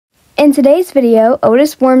In today's video,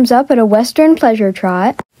 Otis warms up at a Western pleasure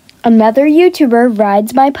trot. Another YouTuber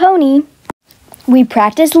rides my pony. We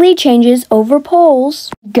practice lead changes over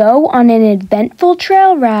poles, go on an eventful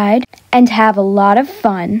trail ride, and have a lot of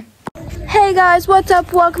fun. Hey guys, what's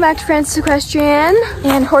up? Welcome back to Francis Equestrian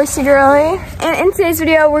and Horsey Girly. And in today's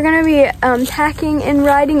video, we're gonna be tacking and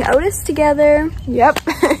riding Otis together. Yep.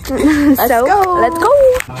 Let's go. Let's go.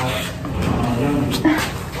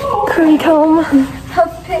 Curry comb.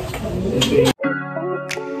 Hoof pick.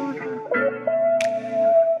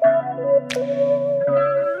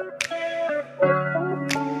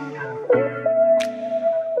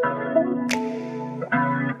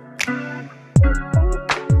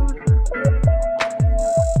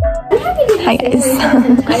 Hi guys.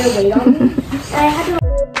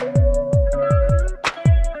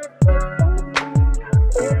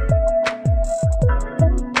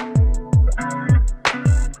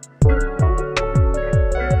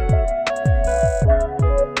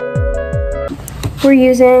 We're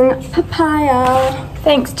using papaya.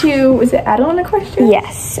 Thanks to, was it Adeline Equestrian?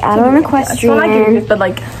 Yes, Adeline Equestrian. That's what I gave it, but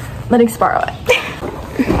like, letting borrow it.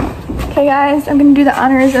 Okay guys, I'm gonna do the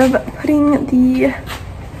honors of putting the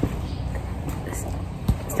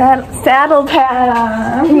saddle pad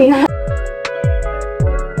on. Yeah.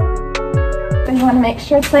 Then you want to make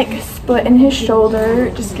sure it's like split in his shoulder.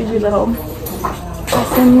 It just gives you a little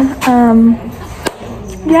lesson.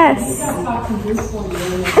 Yes.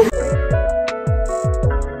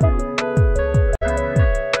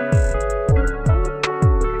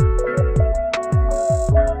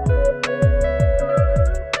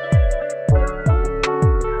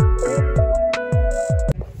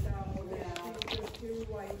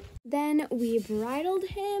 Then we bridled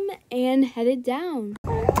him and headed down.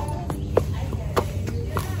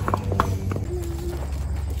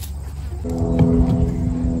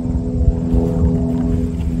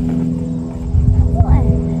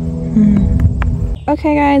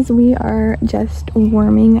 Okay guys, we are just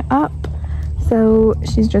warming up. So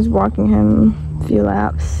she's just walking him a few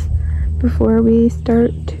laps before we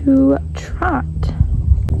start to trot.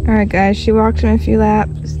 Alright guys, she walked him a few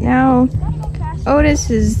laps. Now Otis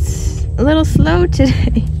is a little slow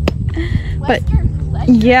today. But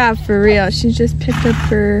yeah, for real. She just picked up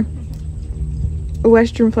her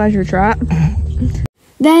Western pleasure trot.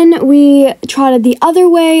 Then we trotted the other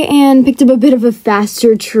way and picked up a bit of a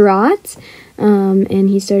faster trot. And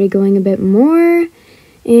he started going a bit more.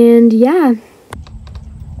 And yeah.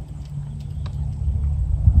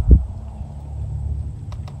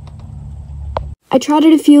 I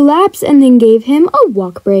trotted a few laps and then gave him a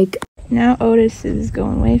walk break. Now Otis is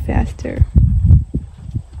going way faster.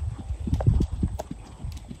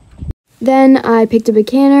 Then I picked up a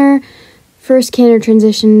canter. First canter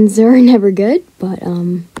transitions are never good, but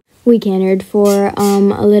we cantered for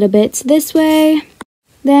a little bit this way.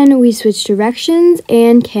 Then we switched directions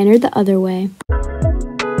and cantered the other way.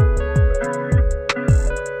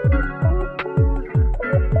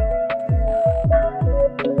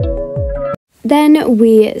 Then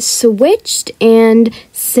we switched and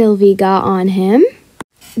Sylvie got on him.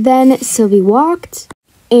 Then Sylvie walked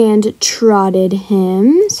and trotted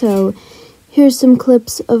him. So here's some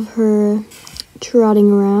clips of her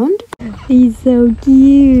trotting around. He's so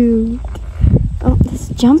cute. Oh, this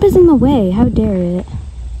jump is in the way. How dare it?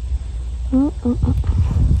 Oh.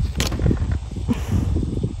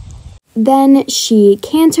 Then she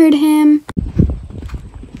cantered him.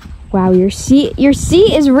 Wow, your seat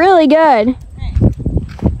is really good.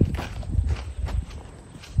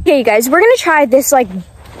 Okay, you guys, we're gonna try this like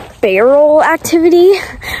barrel activity.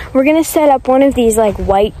 We're gonna set up one of these like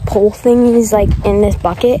white pole thingies like in this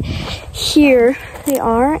bucket. Here they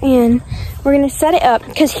are, and we're gonna set it up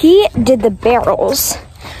because he did the barrels.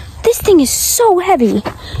 This thing is so heavy.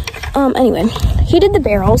 Anyway, he did the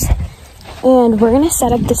barrels, and we're gonna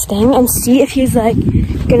set up this thing and see if he's like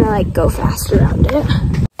gonna like go fast around it.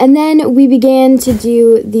 And then we began to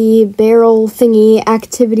do the barrel thingy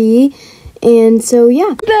activity, and so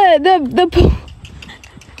yeah.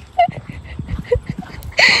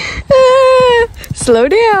 Slow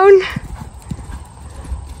down.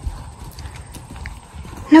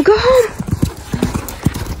 Now go home.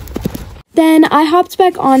 Then I hopped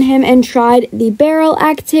back on him and tried the barrel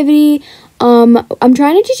activity. I'm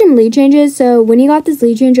trying to teach him lead changes, so when he got this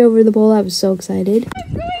lead change over the pole, I was so excited.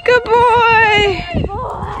 Good boy! Good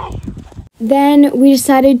boy! Then we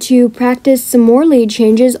decided to practice some more lead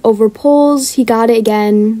changes over poles. He got it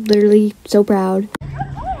again, literally so proud.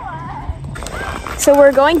 So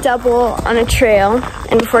we're going double on a trail,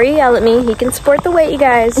 and before you yell at me, he can support the weight, you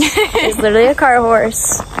guys. He's literally a car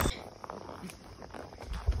horse.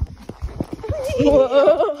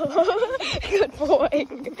 Whoa. Good boy.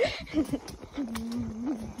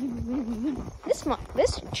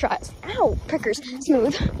 This tries. Ow, prickers.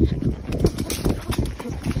 Smooth.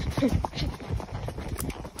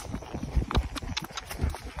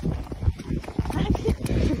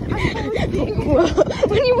 Whoa. What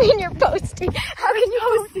do you mean you're posting? How can you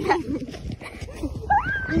post that?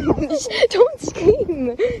 Don't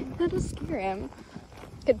scream. That'll scare him.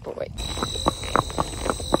 Good boy.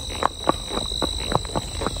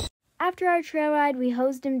 After our trail ride, we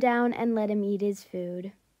hosed him down and let him eat his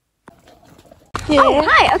food. Yeah. Oh,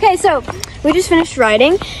 hi. Okay, so we just finished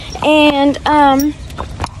riding, and now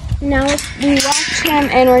we washed him,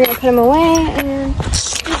 and we're gonna put him away, and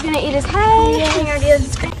he's gonna eat his hay.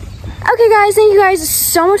 Yes. Okay, guys, thank you guys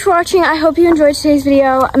so much for watching. I hope you enjoyed today's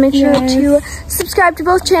video. Make sure to subscribe to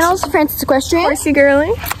both channels, Francis Equestrian, Horsey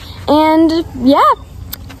Girly, and yeah,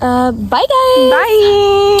 bye, guys.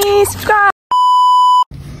 Bye. Subscribe.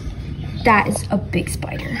 That is a big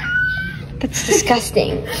spider. That's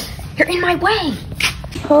disgusting. You're in my way.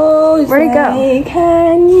 Jose, where'd it go?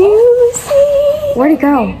 Can you see? Where'd it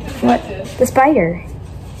go? What? The spider.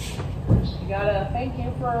 You gotta thank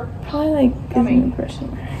you for Probably like giving an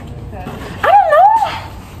impression. I don't know.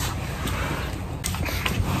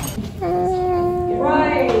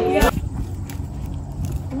 right.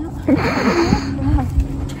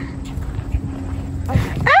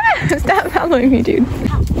 Ah! Stop following me, dude.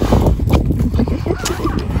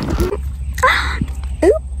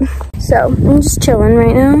 So I'm just chilling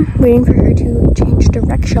right now, waiting for her to change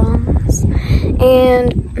directions.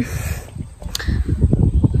 And